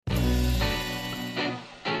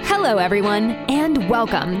Hello, everyone, and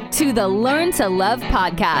welcome to the Learn to Love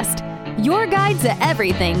podcast, your guide to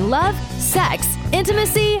everything love, sex,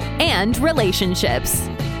 intimacy, and relationships.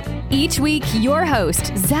 Each week, your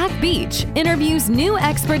host, Zach Beach, interviews new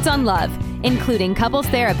experts on love, including couples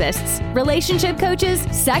therapists, relationship coaches,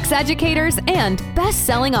 sex educators, and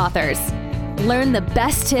best-selling authors. Learn the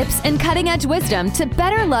best tips and cutting-edge wisdom to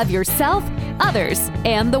better love yourself, others,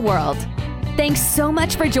 and the world. Thanks so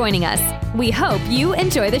much for joining us. We hope you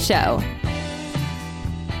enjoy the show.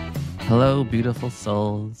 Hello, beautiful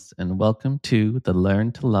souls, and welcome to the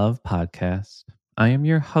Learn to Love podcast. I am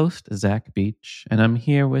your host, Zach Beach, and I'm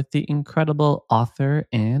here with the incredible author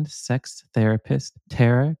and sex therapist,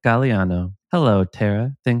 Tara Galeano. Hello,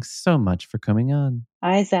 Tara. Thanks so much for coming on.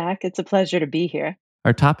 Hi, Zach. It's a pleasure to be here.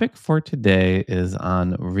 Our topic for today is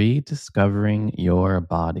on rediscovering your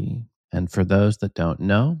body. And for those that don't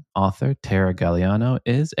know, author Tara Galeano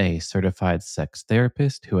is a certified sex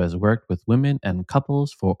therapist who has worked with women and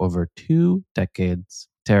couples for over 2 decades.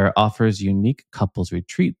 Tara offers unique couples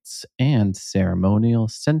retreats and ceremonial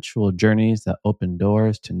sensual journeys that open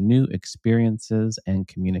doors to new experiences and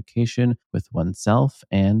communication with oneself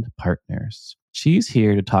and partners. She's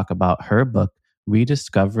here to talk about her book,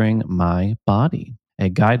 Rediscovering My Body, a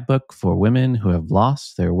guidebook for women who have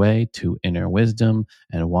lost their way to inner wisdom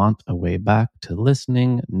and want a way back to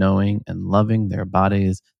listening, knowing, and loving their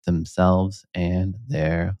bodies, themselves, and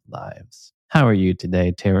their lives. How are you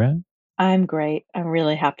today, Tara? I'm great. I'm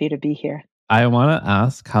really happy to be here. I want to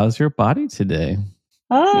ask, how's your body today?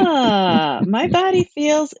 My body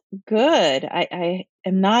feels good. I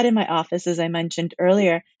am not in my office, as I mentioned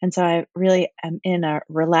earlier, and so I really am in a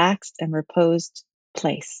relaxed and reposed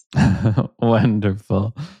place.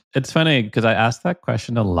 Wonderful. It's funny because I ask that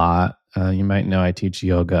question a lot. You might know I teach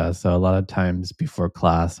yoga. So a lot of times before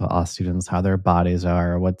class, I'll ask students how their bodies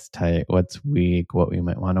are, what's tight, what's weak, what we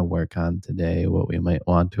might want to work on today, what we might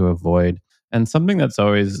want to avoid. And something that's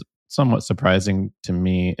always somewhat surprising to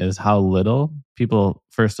me is how little people,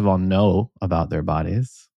 first of all, know about their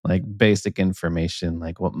bodies. Like basic information,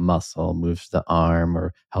 like what muscle moves the arm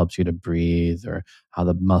or helps you to breathe, or how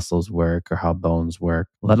the muscles work or how bones work,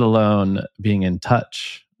 let alone being in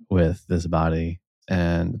touch with this body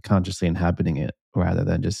and consciously inhabiting it rather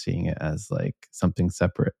than just seeing it as like something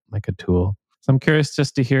separate, like a tool. So I'm curious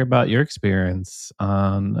just to hear about your experience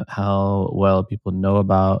on how well people know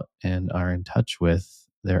about and are in touch with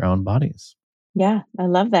their own bodies. Yeah, I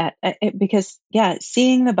love that. Because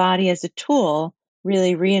seeing the body as a tool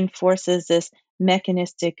really reinforces this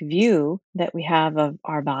mechanistic view that we have of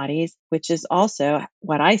our bodies, which is also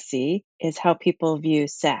what I see is how people view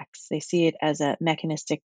sex. They see it as a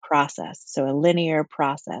mechanistic process, so a linear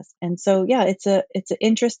process. And so, it's an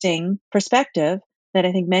interesting perspective that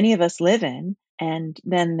I think many of us live in. And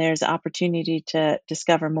then there's opportunity to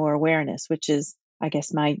discover more awareness, which is, I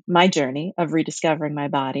guess, my journey of rediscovering my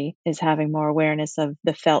body is having more awareness of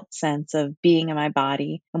the felt sense of being in my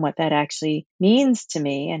body and what that actually means to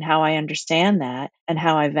me and how I understand that and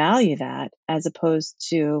how I value that, as opposed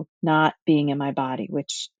to not being in my body,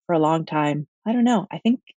 which for a long time, I don't know, I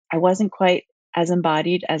think I wasn't quite as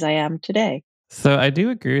embodied as I am today. So I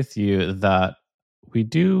do agree with you that we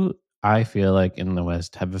do, I feel like in the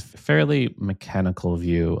West, have a fairly mechanical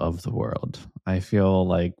view of the world. I feel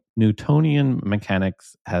like Newtonian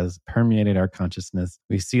mechanics has permeated our consciousness.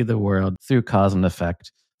 We see the world through cause and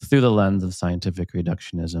effect, through the lens of scientific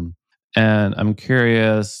reductionism. And I'm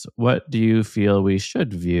curious, what do you feel we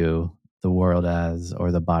should view the world as,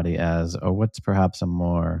 or the body as, or what's perhaps a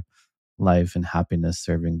more life and happiness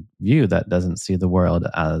serving view that doesn't see the world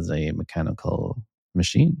as a mechanical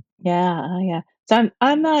machine? Yeah. So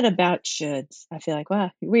I'm not about shoulds. I feel like,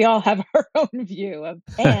 well, we all have our own view of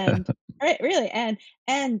and right, really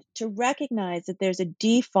and to recognize that there's a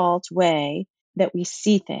default way that we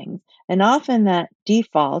see things. And often that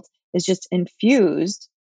default is just infused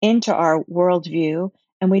into our worldview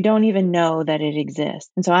and we don't even know that it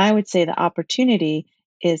exists. And so I would say the opportunity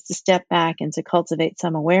is to step back and to cultivate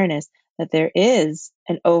some awareness that there is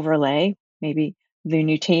an overlay, maybe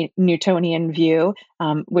the Newtonian view,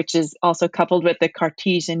 which is also coupled with the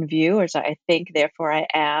Cartesian view, or so I think, therefore I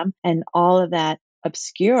am. And all of that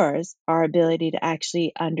obscures our ability to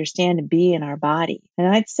actually understand and be in our body. And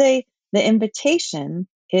I'd say the invitation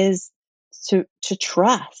is to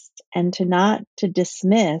trust and to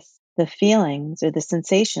dismiss the feelings or the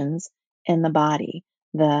sensations in the body,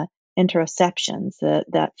 the interoceptions,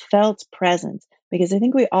 that felt presence, because I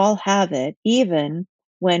think we all have it, even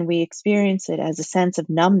when we experience it as a sense of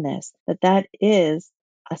numbness, that is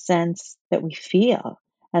a sense that we feel,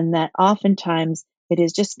 and that oftentimes it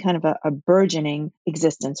is just kind of a burgeoning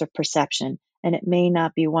existence or perception. and it may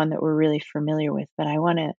not be one that we're really familiar with, but I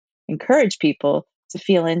want to encourage people to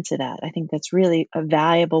feel into that. I think that's really a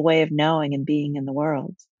valuable way of knowing and being in the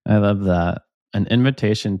world. I love that. An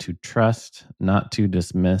invitation to trust, not to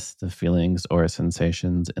dismiss the feelings or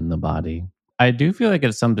sensations in the body. I do feel like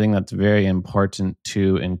it's something that's very important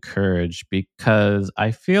to encourage because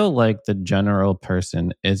I feel like the general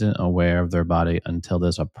person isn't aware of their body until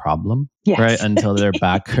there's a problem, right? Yes. Until their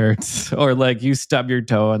back hurts or like you stub your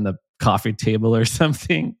toe on the coffee table or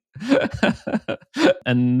something.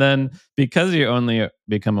 And then because you only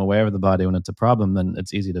become aware of the body when it's a problem, then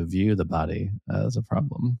it's easy to view the body as a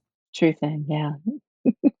problem. True thing. Yeah.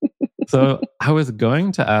 So I was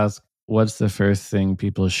going to ask, what's the first thing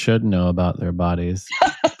people should know about their bodies?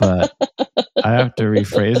 But I have to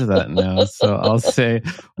rephrase that now. So I'll say,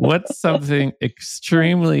 what's something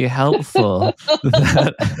extremely helpful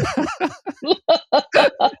that,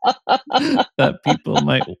 that people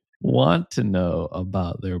might want to know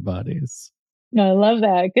about their bodies? I love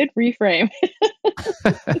that. Good reframe.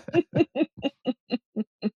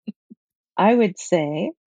 I would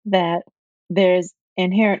say that there's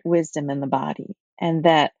inherent wisdom in the body, and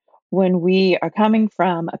that when we are coming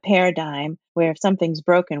from a paradigm where if something's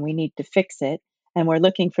broken, we need to fix it, and we're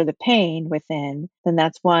looking for the pain within, then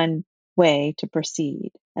that's one way to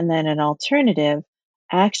proceed. And then an alternative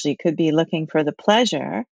actually could be looking for the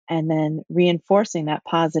pleasure and then reinforcing that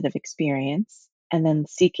positive experience and then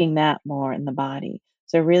seeking that more in the body.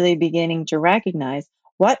 So, really beginning to recognize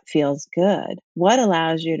what feels good, what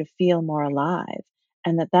allows you to feel more alive,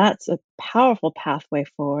 and that's a powerful pathway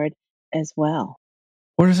forward as well.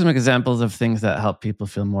 What are some examples of things that help people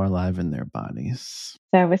feel more alive in their bodies?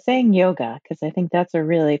 So I was saying yoga because I think that's a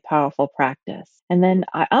really powerful practice. And then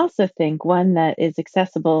I also think one that is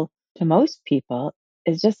accessible to most people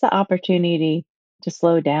is just the opportunity to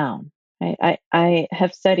slow down. I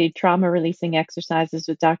have studied trauma releasing exercises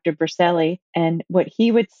with Dr. Berselli, and what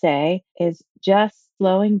he would say is just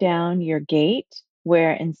slowing down your gait,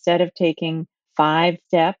 where instead of taking 5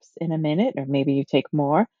 steps in a minute, or maybe you take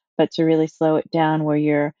more, but to really slow it down where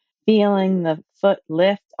you're feeling the foot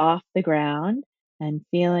lift off the ground and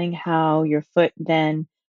feeling how your foot then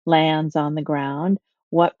lands on the ground.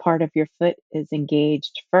 What part of your foot is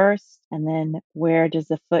engaged first? And then where does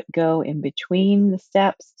the foot go in between the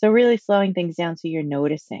steps? So, really slowing things down so you're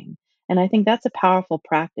noticing. And I think that's a powerful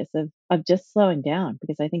practice of just slowing down,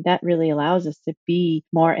 because I think that really allows us to be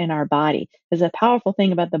more in our body. There's a powerful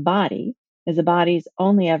thing about the body is the body's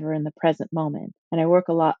only ever in the present moment. And I work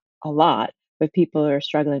a lot with people who are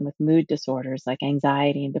struggling with mood disorders like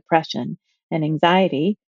anxiety and depression. And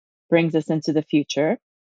anxiety brings us into the future,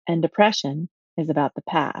 and depression is about the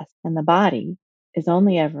past. And the body is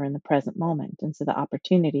only ever in the present moment. And so the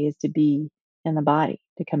opportunity is to be in the body,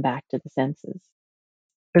 to come back to the senses.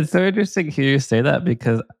 It's so interesting to hear you say that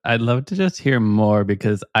because I'd love to just hear more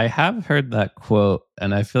because I have heard that quote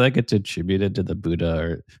and I feel like it's attributed to the Buddha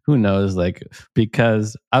or who knows, like,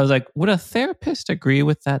 because I was like, would a therapist agree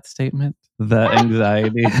with that statement? That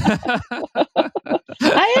anxiety.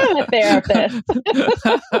 I am a therapist.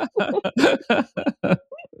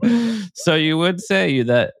 So you would say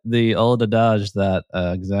that the old adage that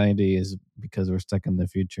anxiety is because we're stuck in the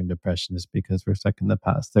future and depression is because we're stuck in the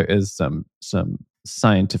past. There is some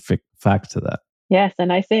scientific fact to that. Yes,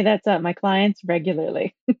 and I say that to my clients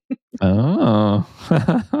regularly. Oh.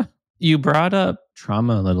 You brought up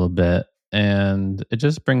trauma a little bit, and it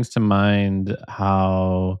just brings to mind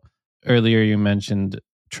how earlier you mentioned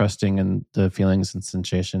trusting in the feelings and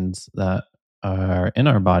sensations that are in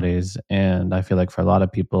our bodies. And I feel like for a lot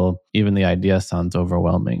of people, even the idea sounds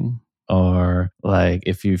overwhelming. Or like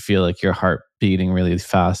if you feel like your heart beating really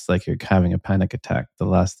fast, like you're having a panic attack, the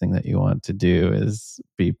last thing that you want to do is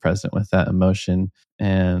be present with that emotion.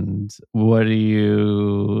 And what do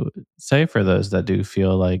you say for those that do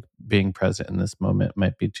feel like being present in this moment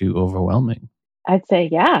might be too overwhelming? I'd say,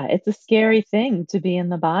 yeah, it's a scary thing to be in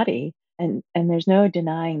the body. And there's no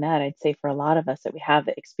denying that. I'd say for a lot of us that we have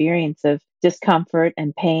the experience of discomfort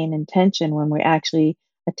and pain and tension when we actually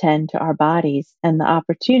attend to our bodies. And the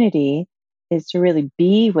opportunity is to really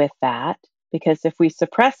be with that, because if we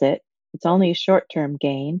suppress it, it's only a short-term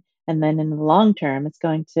gain. And then in the long term, it's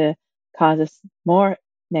going to cause us more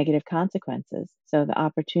negative consequences. So the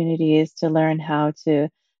opportunity is to learn how to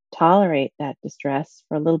tolerate that distress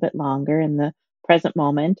for a little bit longer in the present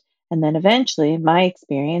moment. And then eventually, my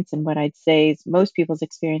experience and what I'd say is most people's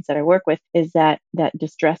experience that I work with is that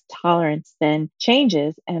distress tolerance then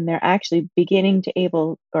changes, and they're actually beginning to be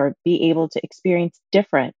able to experience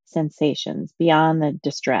different sensations beyond the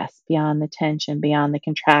distress, beyond the tension, beyond the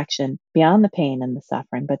contraction, beyond the pain and the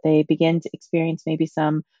suffering. But they begin to experience maybe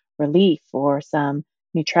some relief or some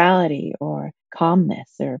neutrality or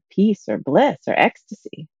calmness or peace or bliss or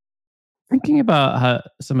ecstasy. Thinking about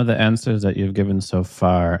some of the answers that you've given so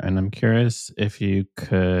far, and I'm curious if you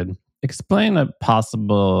could explain a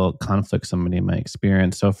possible conflict somebody might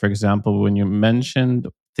experience. So, for example, when you mentioned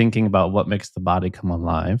thinking about what makes the body come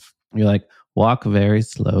alive, you're like, walk very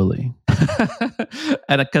slowly.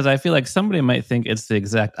 And because I feel like somebody might think it's the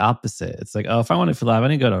exact opposite. It's like, oh, if I want to feel alive, I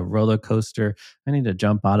need to go to a roller coaster. I need to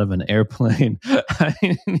jump out of an airplane. I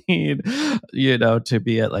need, to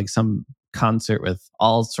be at like some concert with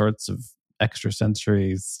all sorts of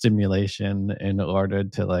extrasensory stimulation in order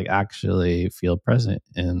to like actually feel present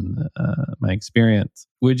in my experience.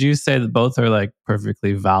 Would you say that both are like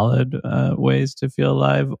perfectly valid ways to feel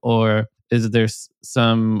alive, or is there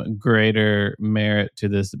some greater merit to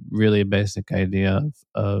this really basic idea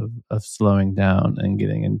of slowing down and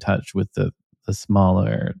getting in touch with the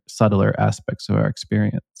smaller, subtler aspects of our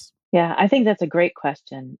experience? Yeah, I think that's a great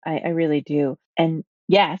question. I really do. And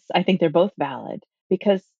yes, I think they're both valid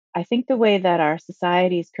because I think the way that our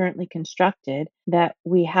society is currently constructed, that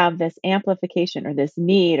we have this amplification or this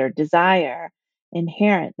need or desire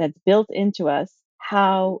inherent that's built into us,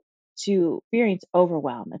 how to experience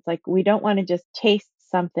overwhelm. It's like we don't want to just taste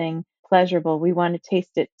something pleasurable. We want to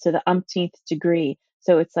taste it to the umpteenth degree.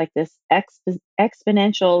 So it's like this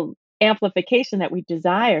exponential amplification that we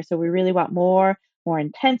desire. So we really want more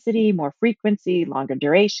intensity, more frequency, longer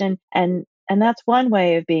duration. And that's one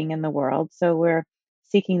way of being in the world. So we're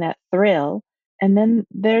seeking that thrill. And then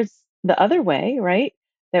there's the other way, right?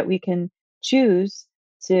 That we can choose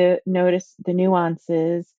to notice the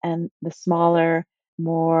nuances and the smaller,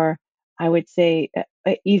 more, I would say,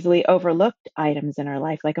 easily overlooked items in our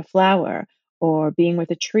life, like a flower or being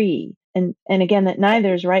with a tree. And again, that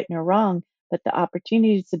neither is right nor wrong, but the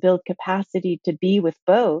opportunities to build capacity to be with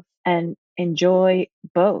both and enjoy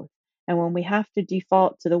both. And when we have to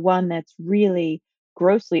default to the one that's really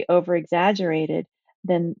grossly over exaggerated,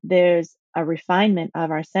 then there's a refinement of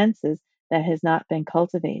our senses that has not been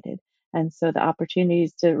cultivated. And so the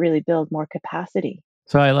opportunities to really build more capacity.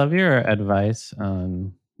 So I love your advice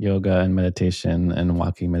on yoga and meditation and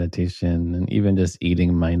walking meditation and even just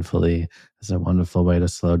eating mindfully is a wonderful way to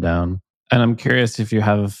slow down. And I'm curious if you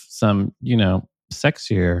have some,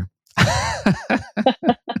 sexier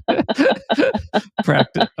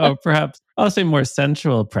practice, or perhaps I'll say more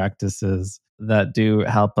sensual practices that do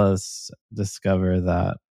help us discover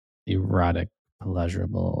that erotic,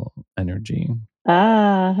 pleasurable energy.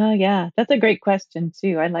 Yeah, that's a great question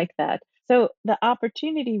too. I like that. So the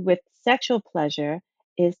opportunity with sexual pleasure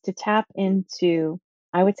is to tap into,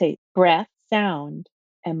 I would say, breath, sound,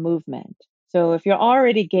 and movement. So if you're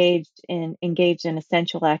already engaged in a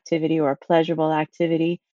sensual activity or a pleasurable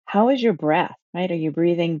activity, how is your breath? Right? Are you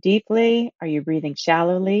breathing deeply? Are you breathing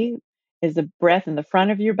shallowly? Is the breath in the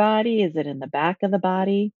front of your body? Is it in the back of the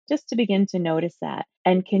body? Just to begin to notice that.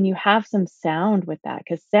 And can you have some sound with that?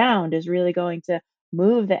 Because sound is really going to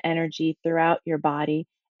move the energy throughout your body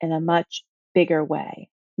in a much bigger way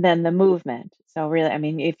than the movement. So really, I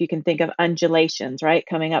mean, if you can think of undulations, right,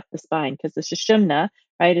 coming up the spine, because the sushumna,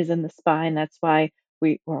 right, is in the spine. That's why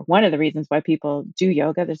or one of the reasons why people do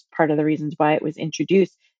yoga, there's part of the reasons why it was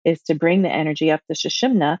introduced is to bring the energy up the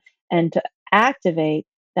sushumna and to activate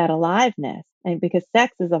that aliveness. And because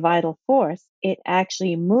sex is a vital force, it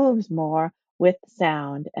actually moves more with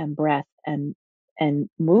sound and breath and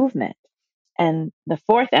movement. And the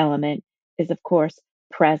fourth element is, of course,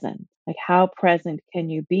 present. Like, how present can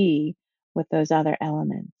you be with those other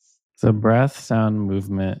elements? So breath, sound,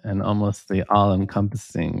 movement, and almost the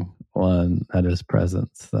all-encompassing one that is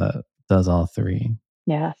presence that does all three.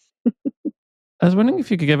 Yes. I was wondering if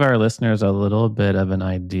you could give our listeners a little bit of an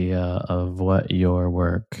idea of what your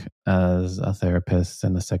work as a therapist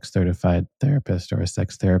and a sex certified therapist or a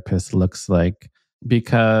sex therapist looks like.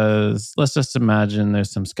 Because let's just imagine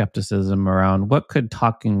there's some skepticism around what could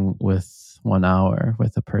talking with 1 hour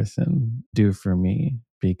with a person do for me?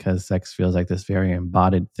 Because sex feels like this very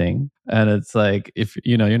embodied thing. And it's like, if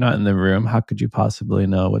you're not in the room, how could you possibly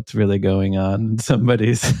know what's really going on in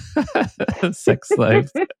somebody's sex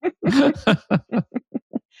life?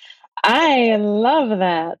 I love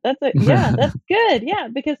that. Yeah, that's good. Yeah,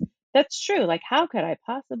 because that's true. Like, how could I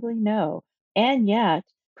possibly know? And yet,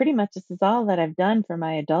 pretty much this is all that I've done for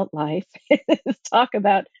my adult life is talk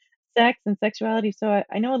about sex and sexuality. So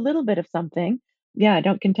I know a little bit of something. Yeah, I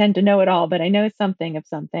don't contend to know it all, but I know something of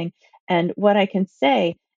something. And what I can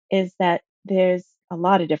say is that there's a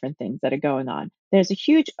lot of different things that are going on. There's a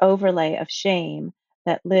huge overlay of shame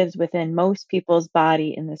that lives within most people's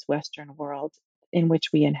body in this Western world in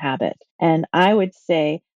which we inhabit. And I would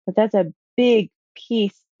say that that's a big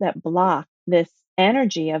piece that block this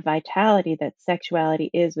energy of vitality that sexuality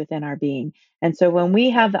is within our being. And so when we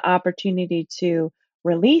have the opportunity to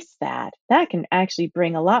release that, that can actually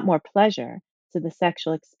bring a lot more pleasure to the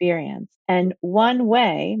sexual experience. And one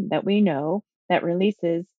way that we know that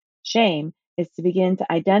releases shame is to begin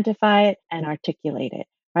to identify it and articulate it,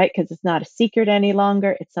 right? Because it's not a secret any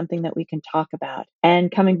longer. It's something that we can talk about.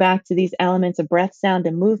 And coming back to these elements of breath, sound,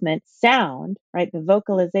 and movement, sound, right? The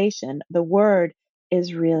vocalization, the word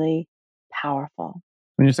is really powerful.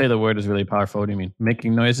 When you say the word is really powerful, what do you mean?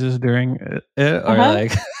 Making noises during it, or Uh-huh.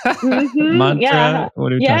 like Yeah. mantra?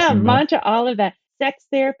 What are you Yeah. talking about? Mantra, all of that. Sex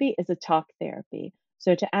therapy is a talk therapy.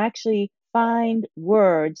 So to actually find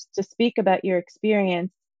words to speak about your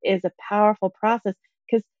experience is a powerful process.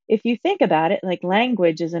 Because if you think about it, like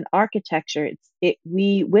language is an architecture.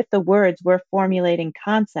 We with the words, we're formulating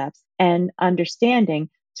concepts and understanding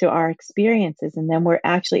to our experiences. And then we're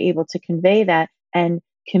actually able to convey that and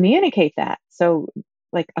communicate that. So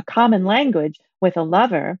like a common language with a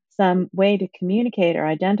lover, some way to communicate or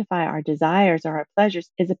identify our desires or our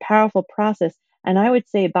pleasures is a powerful process. And I would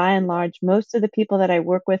say by and large, most of the people that I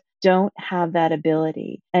work with don't have that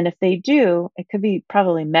ability. And if they do, it could be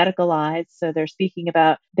probably medicalized. So they're speaking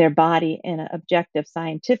about their body in an objective,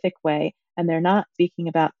 scientific way, and they're not speaking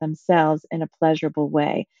about themselves in a pleasurable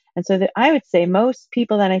way. And so that I would say most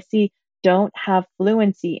people that I see don't have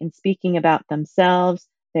fluency in speaking about themselves,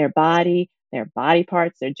 their body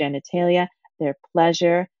parts, their genitalia, their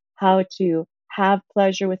pleasure, how to have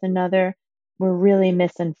pleasure with another. We're really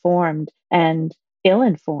misinformed and ill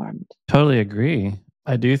informed. Totally agree.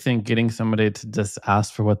 I do think getting somebody to just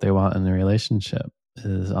ask for what they want in the relationship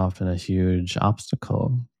is often a huge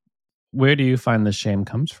obstacle. Where do you find the shame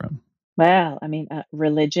comes from? Well, I mean,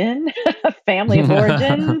 religion, family of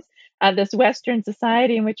origins, this Western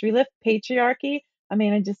society in which we live, patriarchy. I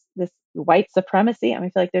mean, and just this white supremacy. I mean, I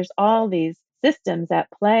feel like there's all these systems at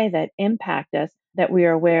play that impact us that we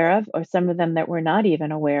are aware of, or some of them that we're not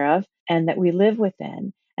even aware of, and that we live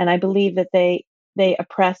within. And I believe that they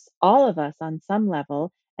oppress all of us on some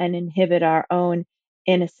level and inhibit our own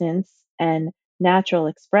innocence and natural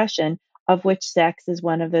expression, of which sex is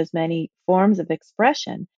one of those many forms of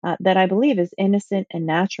expression that I believe is innocent and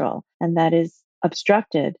natural, and that is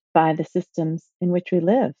obstructed by the systems in which we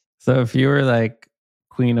live. So if you were like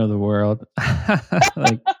queen of the world,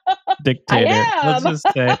 like I dictator, let's am. just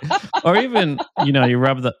say, or even you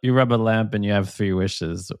rub a lamp and you have three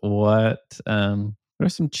wishes. What are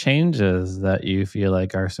some changes that you feel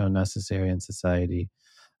like are so necessary in society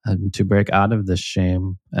to break out of this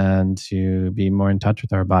shame and to be more in touch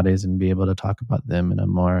with our bodies and be able to talk about them in a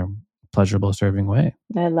more pleasurable, serving way?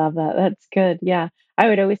 I love that. That's good. Yeah. I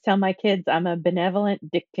would always tell my kids I'm a benevolent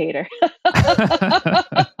dictator.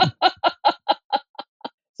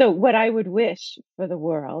 So, what I would wish for the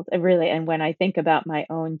world, really, and when I think about my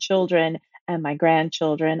own children and my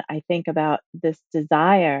grandchildren, I think about this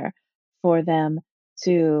desire for them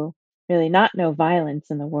to really not know violence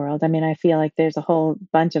in the world. I mean, I feel like there's a whole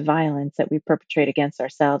bunch of violence that we perpetrate against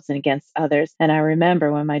ourselves and against others. And I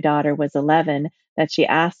remember when my daughter was 11 that she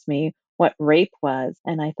asked me what rape was.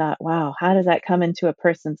 And I thought, wow, how does that come into a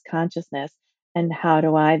person's consciousness? And how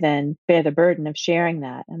do I then bear the burden of sharing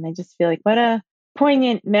that? And I just feel like, what a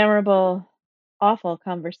poignant, memorable, awful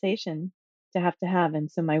conversation to have.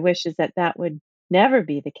 And so my wish is that that would never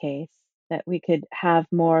be the case, that we could have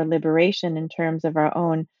more liberation in terms of our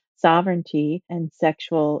own sovereignty and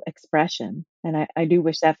sexual expression. And I do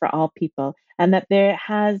wish that for all people, and that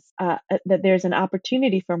that there's an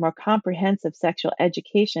opportunity for more comprehensive sexual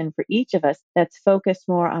education for each of us that's focused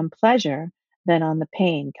more on pleasure than on the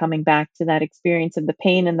pain, coming back to that experience of the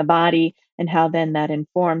pain in the body and how then that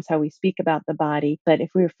informs how we speak about the body. But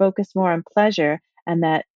if we were focused more on pleasure, and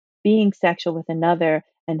that being sexual with another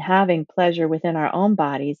and having pleasure within our own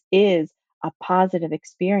bodies is a positive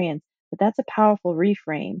experience, but that's a powerful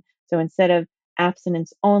reframe. So instead of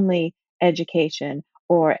abstinence only education,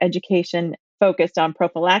 or education focused on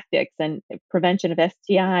prophylactics and prevention of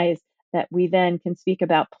STIs, that we then can speak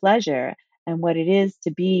about pleasure and what it is to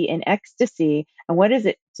be in ecstasy, and what is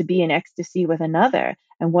it to be in ecstasy with another,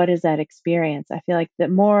 and what is that experience. I feel like the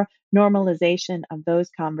more normalization of those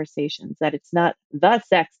conversations, that it's not the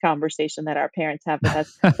sex conversation that our parents have with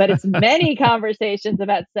us, but it's many conversations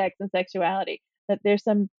about sex and sexuality, that there's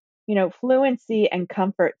some fluency and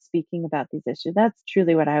comfort speaking about these issues. That's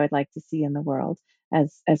truly what I would like to see in the world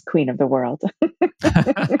as queen of the world.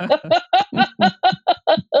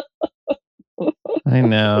 I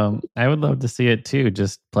know. I would love to see it too.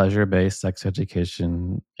 Just pleasure based sex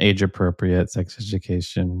education, age appropriate sex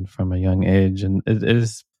education from a young age. And it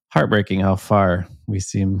is heartbreaking how far we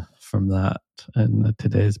seem from that in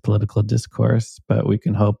today's political discourse, but we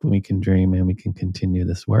can hope and we can dream and we can continue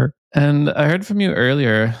this work. And I heard from you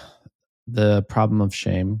earlier the problem of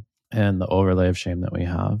shame and the overlay of shame that we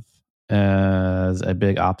have as a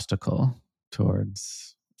big obstacle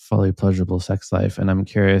towards fully pleasurable sex life. And I'm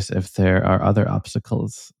curious if there are other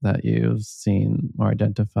obstacles that you've seen or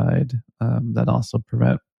identified that also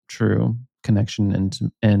prevent true connection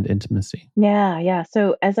and intimacy. Yeah.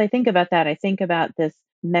 So as I think about that, I think about this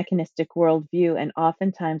mechanistic worldview. And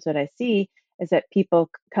oftentimes what I see is that people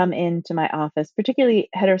come into my office, particularly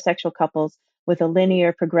heterosexual couples, with a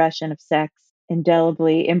linear progression of sex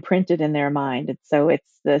indelibly imprinted in their mind. And so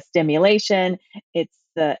it's the stimulation, it's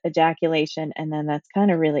the ejaculation, and then that's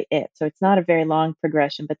kind of really it. So it's not a very long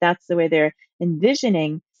progression, but that's the way they're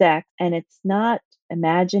envisioning sex. And it's not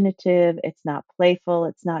imaginative, it's not playful,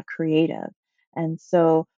 it's not creative. And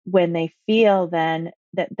so when they feel then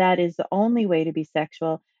that that is the only way to be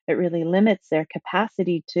sexual, it really limits their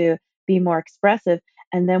capacity to be more expressive.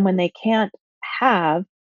 And then when they can't have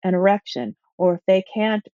an erection, or if they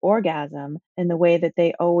can't orgasm in the way that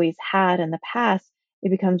they always had in the past, it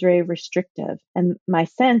becomes very restrictive. And my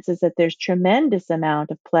sense is that there's tremendous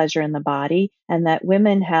amount of pleasure in the body, and that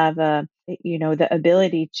women have the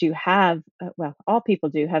ability to have, well, all people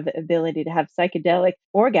do have the ability to have psychedelic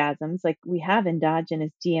orgasms, like we have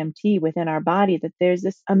endogenous DMT within our body, that there's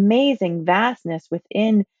this amazing vastness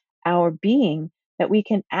within our being that we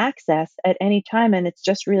can access at any time. And it's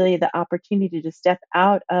just really the opportunity to step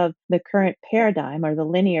out of the current paradigm or the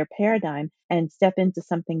linear paradigm and step into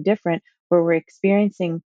something different, where we're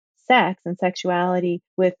experiencing sex and sexuality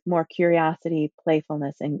with more curiosity,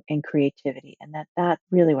 playfulness, and creativity. And that's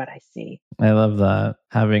really what I see. I love that.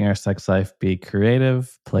 Having our sex life be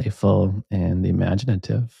creative, playful, and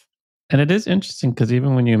imaginative. And it is interesting because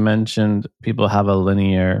even when you mentioned people have a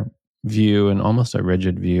linear view and almost a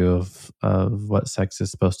rigid view of what sex is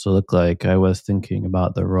supposed to look like, I was thinking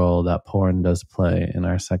about the role that porn does play in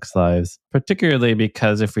our sex lives, particularly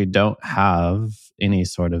because if we don't have any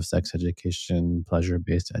sort of sex education,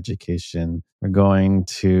 pleasure-based education, we're going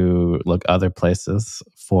to look other places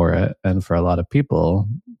for it. And for a lot of people,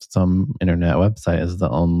 some internet website is the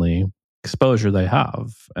only exposure they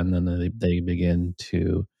have. And then they begin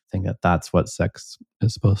to think that that's what sex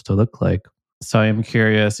is supposed to look like. So I'm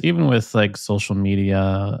curious, even with like social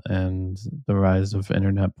media and the rise of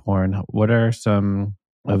internet porn, what are some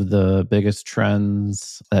of the biggest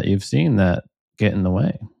trends that you've seen that get in the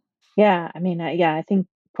way? Yeah, I mean, I think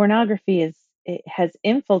pornography it has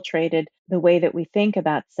infiltrated the way that we think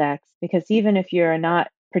about sex, because even if you're not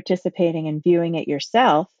participating and viewing it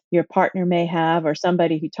yourself, your partner may have, or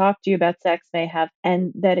somebody who talked to you about sex may have,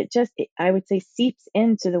 and that I would say, seeps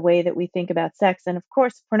into the way that we think about sex. And of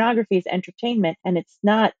course, pornography is entertainment and it's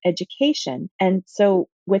not education. And so,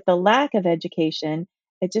 with the lack of education,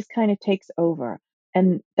 it just kind of takes over.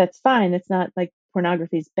 And that's fine. It's not like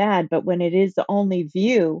pornography is bad, but when it is the only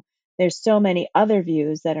view, there's so many other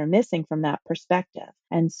views that are missing from that perspective.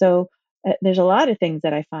 And so there's a lot of things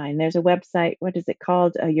that I find. There's a website, what is it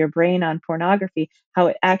called? Your Brain on Pornography, how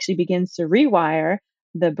it actually begins to rewire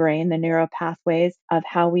the brain, the neural pathways of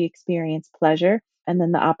how we experience pleasure. And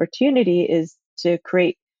then the opportunity is to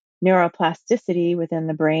create neuroplasticity within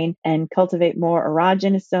the brain and cultivate more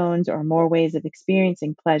erogenous zones or more ways of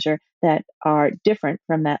experiencing pleasure that are different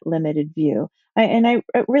from that limited view. I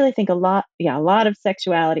really think a lot of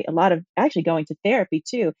sexuality, a lot of actually going to therapy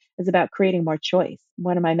too, is about creating more choice.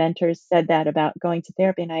 One of my mentors said that about going to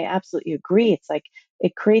therapy, and I absolutely agree. It's like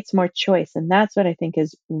it creates more choice. And that's what I think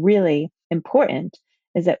is really important,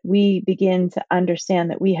 is that we begin to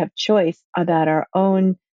understand that we have choice about our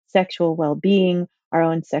own sexual well being, our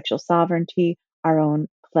own sexual sovereignty, our own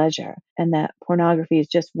pleasure, and that pornography is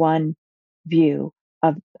just one view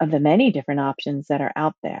of the many different options that are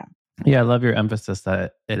out there. Yeah, I love your emphasis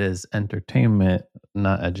that it is entertainment,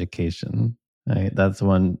 not education. Right? That's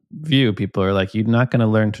one view. People are like, you're not going to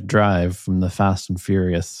learn to drive from the Fast and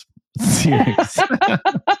Furious series.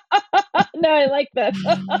 No, I like that.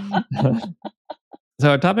 So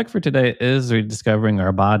our topic for today is rediscovering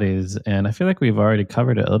our bodies. And I feel like we've already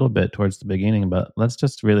covered it a little bit towards the beginning, but let's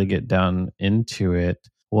just really get down into it.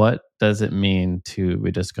 What does it mean to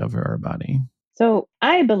rediscover our body? So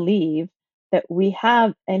I believe that we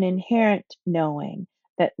have an inherent knowing,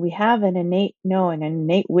 that we have an innate knowing, an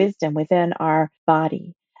innate wisdom within our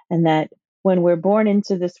body. And that when we're born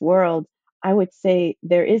into this world, I would say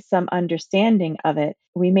there is some understanding of it.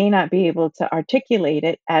 We may not be able to articulate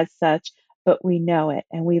it as such, but we know it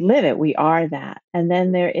and we live it. We are that. And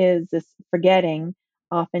then there is this forgetting,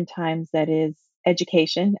 oftentimes, that is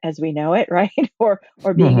education as we know it, right? Or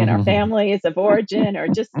being in our families of origin, or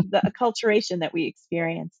just the acculturation that we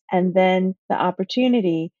experience. And then the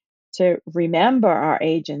opportunity to remember our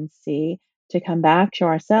agency, to come back to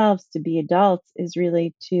ourselves, to be adults, is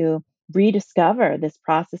really to rediscover this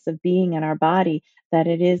process of being in our body, that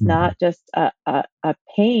it is not just a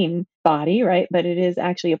pain body, right? But it is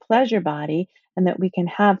actually a pleasure body, and that we can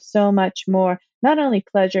have so much more, not only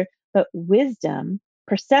pleasure, but wisdom,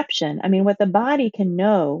 perception. I mean, what the body can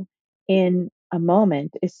know in a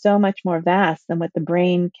moment is so much more vast than what the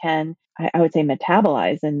brain can, I would say,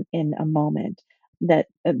 metabolize in a moment. That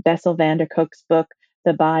Bessel van der Kolk's book,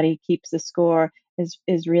 The Body Keeps the Score,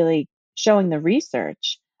 is really showing the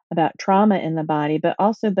research about trauma in the body, but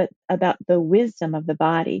also about the wisdom of the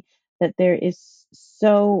body, that there is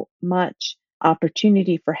so much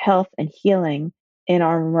opportunity for health and healing in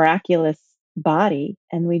our miraculous body,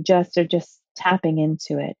 and we just are just tapping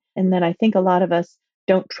into it. And then I think a lot of us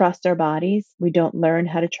don't trust our bodies. We don't learn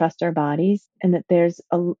how to trust our bodies, and that there's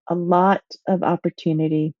a lot of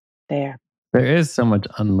opportunity there. There is so much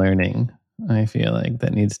unlearning, I feel like,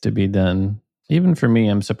 that needs to be done. Even for me,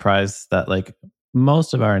 I'm surprised that like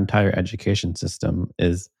most of our entire education system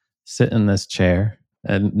is sit in this chair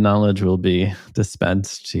and knowledge will be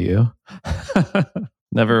dispensed to you.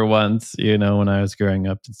 Never once, when I was growing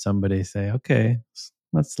up, did somebody say, okay,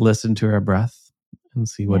 let's listen to our breath and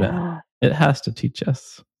see what it has to teach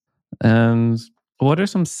us. And what are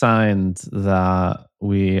some signs that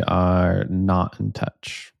we are not in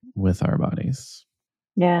touch with our bodies?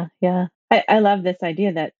 Yeah. I love this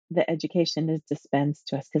idea that the education is dispensed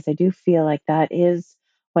to us, because I do feel like that is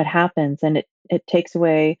what happens, and it takes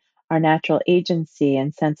away our natural agency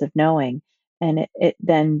and sense of knowing. And it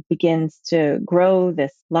then begins to grow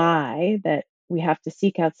this lie that we have to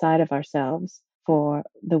seek outside of ourselves for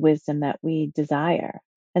the wisdom that we desire.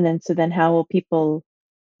 And then how will people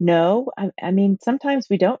know? I mean, sometimes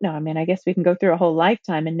we don't know. I mean, I guess we can go through a whole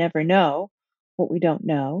lifetime and never know what we don't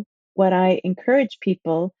know. What I encourage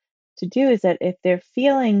people to do is that if they're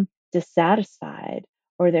feeling dissatisfied,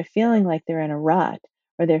 or they're feeling like they're in a rut,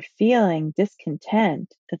 or they're feeling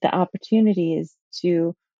discontent, that the opportunity is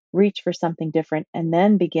to reach for something different, and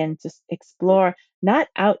then begin to explore, not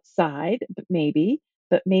outside, but maybe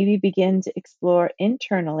begin to explore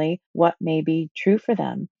internally what may be true for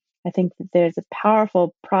them. I think that there's a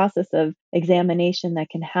powerful process of examination that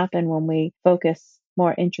can happen when we focus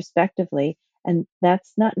more introspectively. And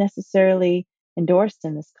that's not necessarily endorsed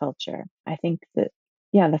in this culture. I think that,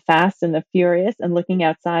 the fast and the furious and looking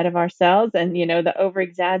outside of ourselves, and, the over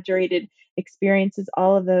exaggerated experiences,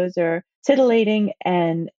 all of those are titillating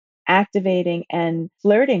and activating and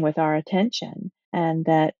flirting with our attention. And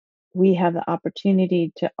that we have the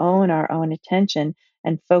opportunity to own our own attention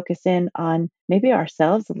and focus in on maybe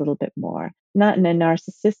ourselves a little bit more, not in a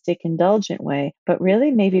narcissistic, indulgent way, but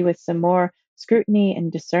really maybe with some more scrutiny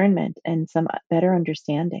and discernment and some better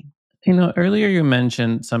understanding. Earlier you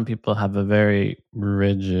mentioned some people have a very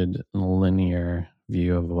rigid, linear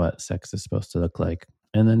view of what sex is supposed to look like.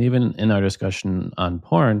 And then even in our discussion on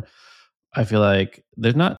porn, I feel like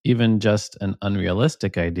there's not even just an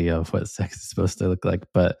unrealistic idea of what sex is supposed to look like,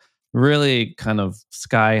 but really kind of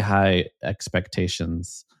sky high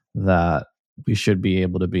expectations that we should be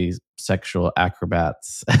able to be sexual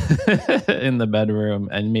acrobats in the bedroom.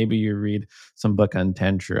 And maybe you read some book on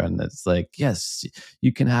Tantra and it's like, yes,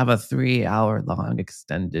 you can have a 3-hour long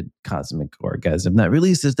extended cosmic orgasm that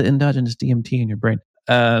releases the endogenous DMT in your brain.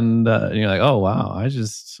 And you're like, oh, wow, I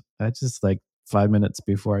just like 5 minutes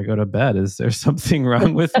before I go to bed. Is there something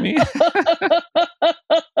wrong with me?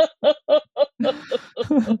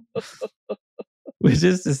 Which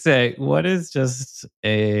is to say, what is just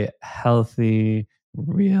a healthy,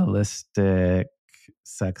 realistic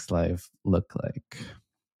sex life look like?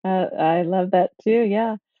 I love that too.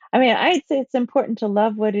 Yeah. I mean, I'd say it's important to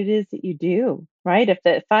love what it is that you do, right? If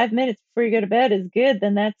the 5 minutes before you go to bed is good,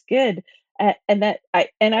 then that's good. And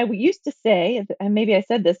I used to say, and maybe I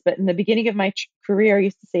said this, but in the beginning of my career, I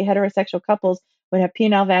used to say heterosexual couples would have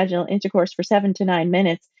penile vaginal intercourse for 7 to 9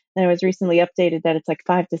 minutes. And it was recently updated that it's like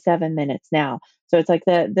 5 to 7 minutes now. So it's like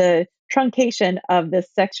the truncation of the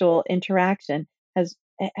sexual interaction has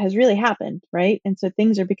really happened, right? And so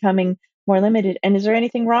things are becoming more limited. And is there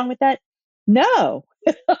anything wrong with that? No.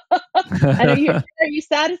 And are you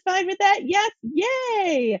satisfied with that? Yes.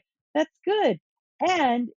 Yay. That's good.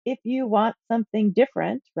 And if you want something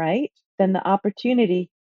different, right, then the opportunity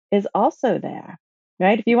is also there,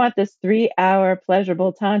 right? If you want this 3-hour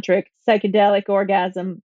pleasurable tantric psychedelic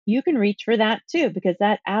orgasm, you can reach for that too, because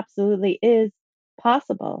that absolutely is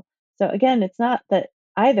possible. So again, it's not that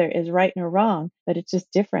either is right nor wrong, but it's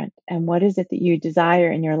just different. And what is it that you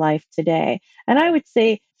desire in your life today? And I would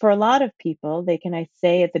say for a lot of people, they can, I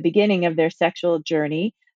say, at the beginning of their sexual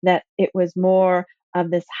journey, that it was more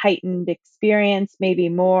of this heightened experience, maybe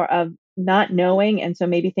more of not knowing. And so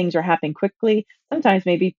maybe things were happening quickly. Sometimes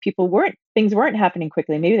maybe things weren't happening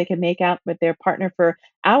quickly. Maybe they could make out with their partner for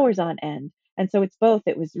hours on end. And so it's both.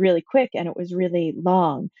 It was really quick and it was really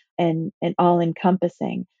long and all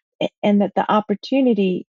encompassing. And that the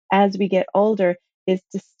opportunity as we get older is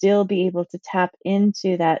to still be able to tap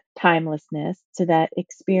into that timelessness, to that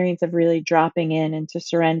experience of really dropping in and to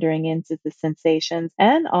surrendering into the sensations,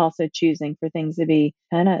 and also choosing for things to be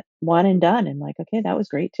kind of one and done and like, okay, that was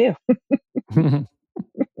great too.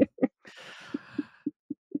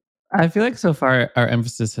 I feel like so far our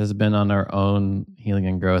emphasis has been on our own healing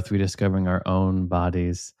and growth, rediscovering our own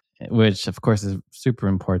bodies, which of course is super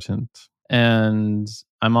important. And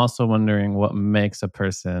I'm also wondering what makes a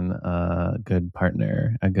person a good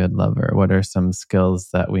partner, a good lover. What are some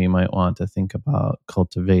skills that we might want to think about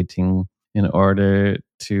cultivating in order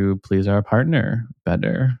to please our partner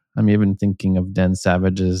better? I'm even thinking of Dan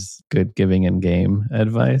Savage's good giving and game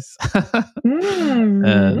advice. And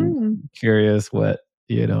Mm. curious what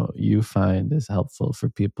you find is helpful for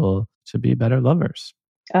people to be better lovers.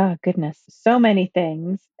 Oh, goodness. So many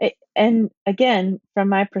things. And again, from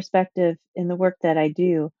my perspective in the work that I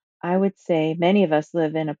do, I would say many of us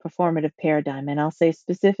live in a performative paradigm. And I'll say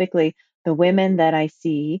specifically, the women that I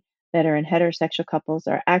see that are in heterosexual couples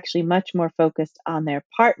are actually much more focused on their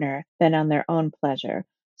partner than on their own pleasure.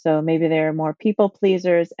 So maybe they're more people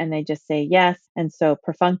pleasers and they just say yes. And so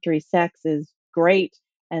perfunctory sex is great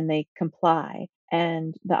and they comply.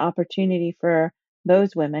 And the opportunity for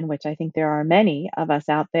those women, which I think there are many of us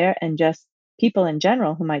out there, and just people in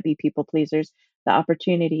general who might be people pleasers, the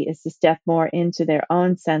opportunity is to step more into their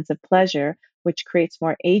own sense of pleasure, which creates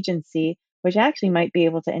more agency, which actually might be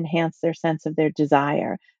able to enhance their sense of their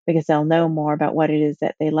desire because they'll know more about what it is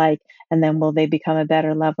that they like. And then will they become a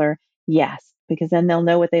better lover? Yes, because then they'll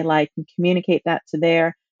know what they like and communicate that to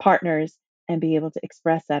their partners and be able to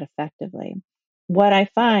express that effectively. What I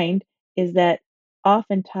find is that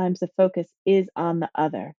oftentimes the focus is on the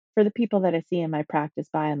other for the people that I see in my practice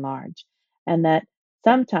by and large. And that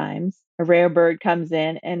sometimes a rare bird comes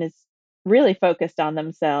in and is really focused on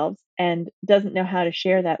themselves and doesn't know how to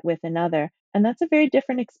share that with another. And that's a very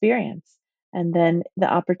different experience. And then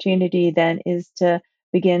the opportunity then is to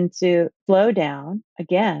begin to slow down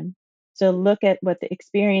again, to look at what the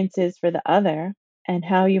experience is for the other and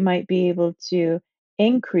how you might be able to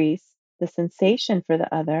increase the sensation for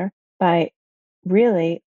the other by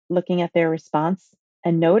really looking at their response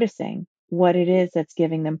and noticing what it is that's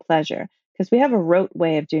giving them pleasure. Because we have a rote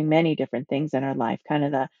way of doing many different things in our life, kind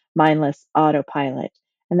of the mindless autopilot.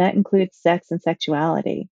 And that includes sex and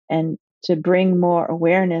sexuality. And to bring more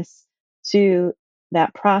awareness to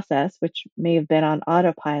that process, which may have been on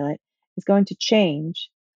autopilot, is going to change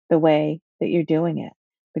the way that you're doing it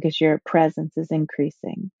because your presence is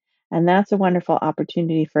increasing. And that's a wonderful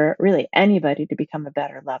opportunity for really anybody to become a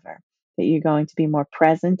better lover, that you're going to be more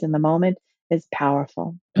present in the moment is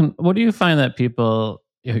powerful. And what do you find that people,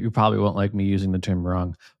 you probably won't like me using the term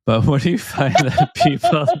wrong, but what do you find that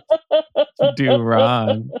people do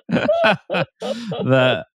wrong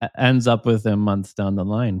that ends up with them months down the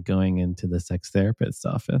line going into the sex therapist's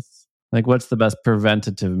office? Like, what's the best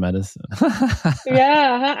preventative medicine?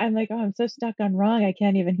 Yeah, I'm like, oh, I'm so stuck on wrong. I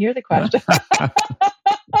can't even hear the question.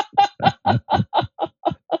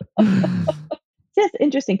 It's just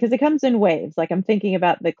interesting because it comes in waves. Like I'm thinking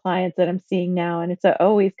about the clients that I'm seeing now, and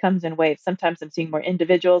always comes in waves. Sometimes I'm seeing more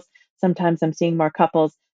individuals, sometimes I'm seeing more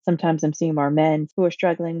couples, sometimes I'm seeing more men who are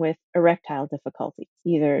struggling with erectile difficulties,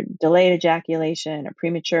 either delayed ejaculation or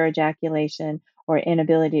premature ejaculation or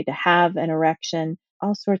inability to have an erection.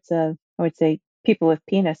 All sorts of, I would say, people with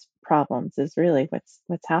penis problems is really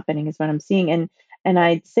what's happening is what I'm seeing. And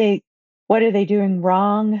I'd say, what are they doing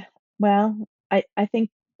wrong? Well, I think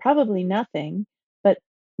probably nothing, but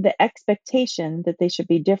the expectation that they should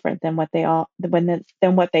be different than what they are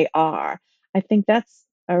than what they are. I think that's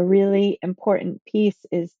a really important piece,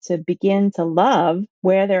 is to begin to love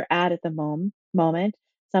where they're at the moment,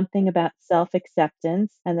 something about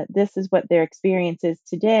self-acceptance, and that this is what their experience is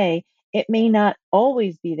today. It may not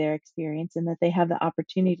always be their experience, and that they have the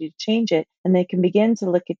opportunity to change it, and they can begin to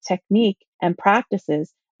look at technique and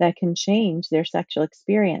practices that can change their sexual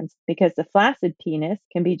experience, because the flaccid penis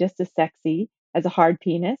can be just as sexy as a hard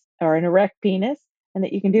penis or an erect penis, and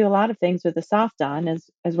that you can do a lot of things with a soft on as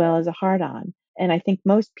well as a hard on. And I think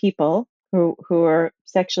most people who are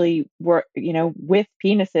sexually with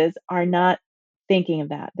penises are not thinking of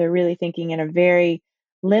that. They're really thinking in a very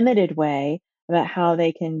limited way about how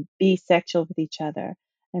they can be sexual with each other.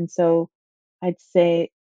 And so I'd say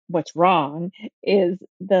what's wrong is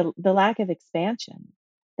the lack of expansion,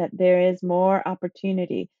 that there is more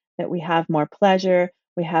opportunity, that we have more pleasure,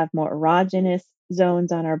 we have more erogenous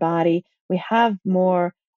zones on our body, we have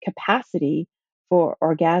more capacity for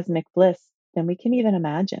orgasmic bliss than we can even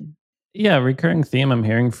imagine. Yeah, recurring theme I'm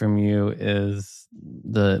hearing from you is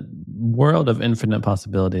the world of infinite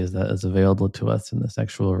possibilities that is available to us in the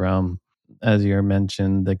sexual realm. As you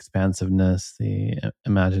mentioned, the expansiveness, the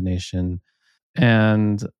imagination.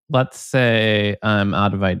 And let's say I'm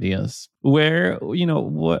out of ideas. Where,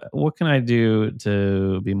 what can I do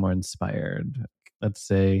to be more inspired? Let's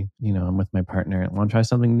say, I'm with my partner. Want to try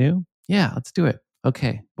something new? Yeah, let's do it.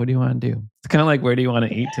 Okay, what do you want to do? It's kind of like, where do you want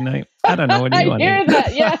to eat tonight? I don't know. What do you I want to hear eat?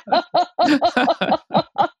 that. Yeah.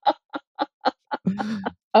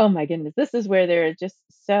 Oh my goodness. This is where there are just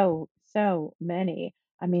so many.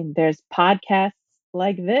 I mean, there's podcasts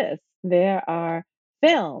like this. There are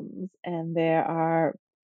films and there are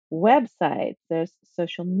websites, there's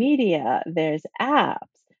social media, there's apps,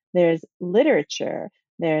 there's literature,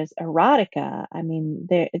 there's erotica. I mean,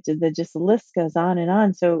 the just list goes on and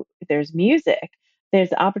on. So there's music, there's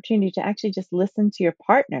the opportunity to actually just listen to your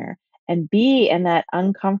partner and be in that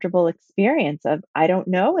uncomfortable experience of, I don't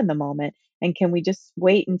know in the moment. And can we just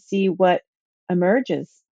wait and see what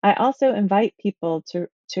emerges? I also invite people to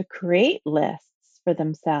create lists for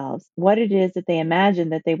themselves, what it is that they imagine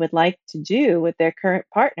that they would like to do with their current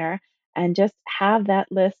partner, and just have that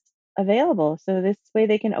list available. So this way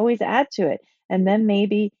they can always add to it. And then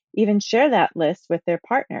maybe even share that list with their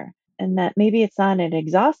partner. And that maybe it's not an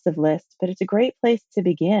exhaustive list, but it's a great place to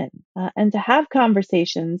begin and to have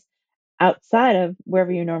conversations outside of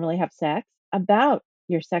wherever you normally have sex about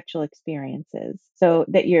your sexual experiences, so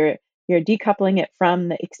that you're decoupling it from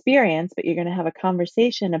the experience, but you're going to have a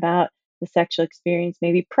conversation about the sexual experience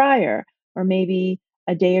maybe prior or maybe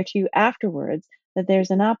a day or two afterwards, that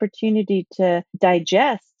there's an opportunity to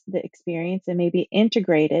digest the experience and maybe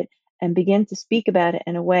integrate it and begin to speak about it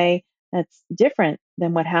in a way that's different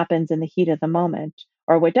than what happens in the heat of the moment,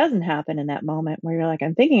 or what doesn't happen in that moment where you're like,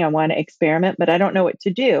 I'm thinking I want to experiment, but I don't know what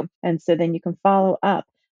to do. And so then you can follow up.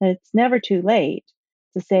 And it's never too late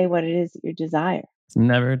to say what it is that you desire. It's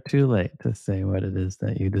never too late to say what it is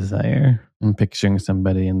that you desire. I'm picturing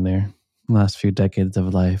somebody in their last few decades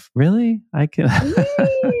of life. Really? I can.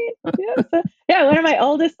 Yeah, one of my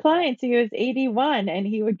oldest clients, he was 81, and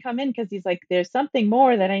he would come in because he's like, there's something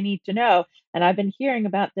more that I need to know. And I've been hearing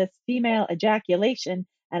about this female ejaculation,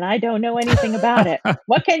 and I don't know anything about it.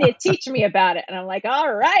 What can you teach me about it? And I'm like,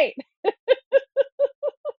 all right. Did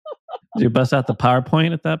you bust out the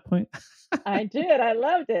PowerPoint at that point? I did. I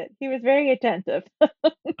loved it. He was very attentive.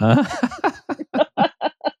 Uh,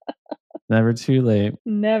 Never too late.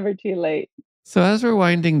 Never too late. So, as we're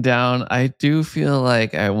winding down, I do feel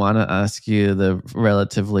like I want to ask you the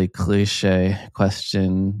relatively cliche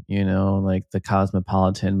question, like the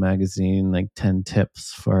Cosmopolitan magazine, like 10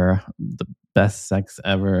 tips for the best sex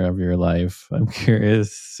ever of your life. I'm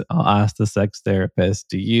curious. I'll ask the sex therapist,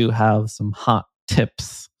 do you have some hot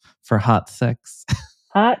tips for hot sex?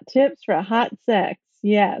 Hot tips for hot sex.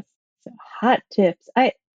 Yes. So hot tips.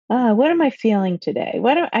 What am I feeling today?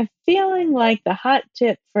 I'm feeling like the hot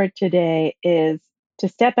tip for today is to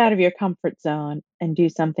step out of your comfort zone and do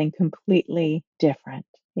something completely different.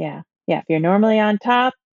 Yeah. Yeah. If you're normally on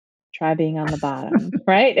top, try being on the bottom,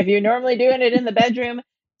 right? If you're normally doing it in the bedroom,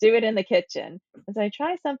 do it in the kitchen. As I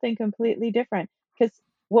try something completely different. Because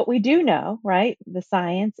what we do know, right? The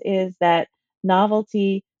science is that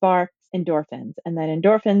novelty sparks endorphins, and that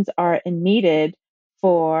endorphins are needed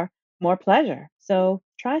for more pleasure. So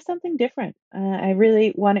try something different. I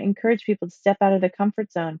really want to encourage people to step out of the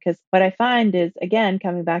comfort zone, because what I find is, again,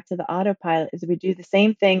 coming back to the autopilot, is we do the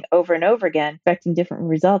same thing over and over again, expecting different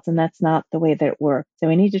results, and that's not the way that it works. So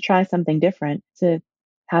we need to try something different to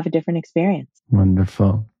have a different experience.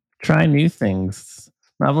 Wonderful. Try new things.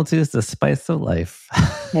 Novelty is the spice of life.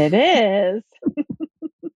 It is.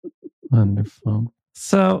 Wonderful.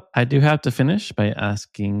 So I do have to finish by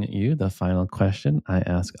asking you the final question I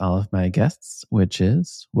ask all of my guests, which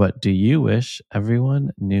is, what do you wish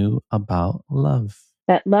everyone knew about love?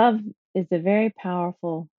 That love is a very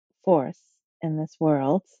powerful force in this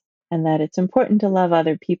world, and that it's important to love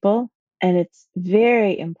other people. And it's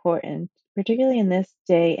very important, particularly in this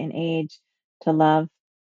day and age, to love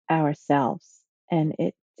ourselves. And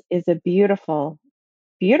it is a beautiful,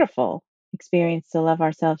 beautiful experience to love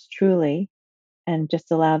ourselves truly and just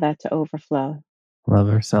allow that to overflow. Love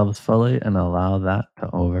ourselves fully and allow that to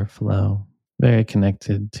overflow. Very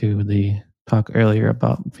connected to the talk earlier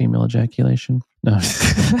about female ejaculation. No.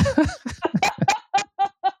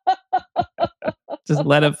 Just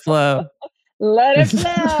let it flow. Let it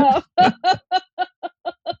flow.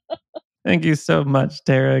 Thank you so much,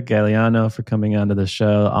 Tara Galeano, for coming onto the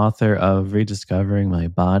show, author of Rediscovering My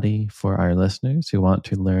Body. For our listeners who want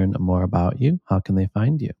to learn more about you, how can they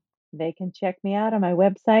find you? They can check me out on my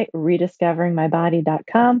website,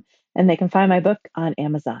 rediscoveringmybody.com, and they can find my book on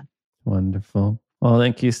Amazon. Wonderful. Well,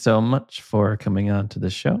 thank you so much for coming on to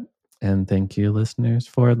the show. And thank you, listeners,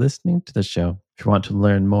 for listening to the show. If you want to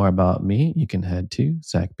learn more about me, you can head to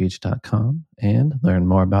zachbeach.com and learn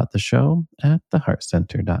more about the show at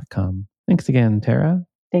theheartcenter.com. Thanks again, Tara.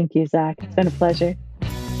 Thank you, Zach. It's been a pleasure.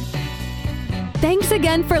 Thanks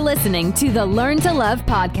again for listening to the Learn to Love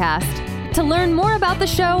podcast. To learn more about the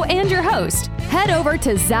show and your host, head over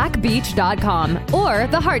to zachbeach.com or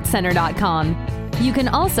theheartcenter.com. You can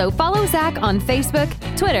also follow Zach on Facebook,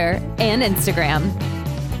 Twitter, and Instagram.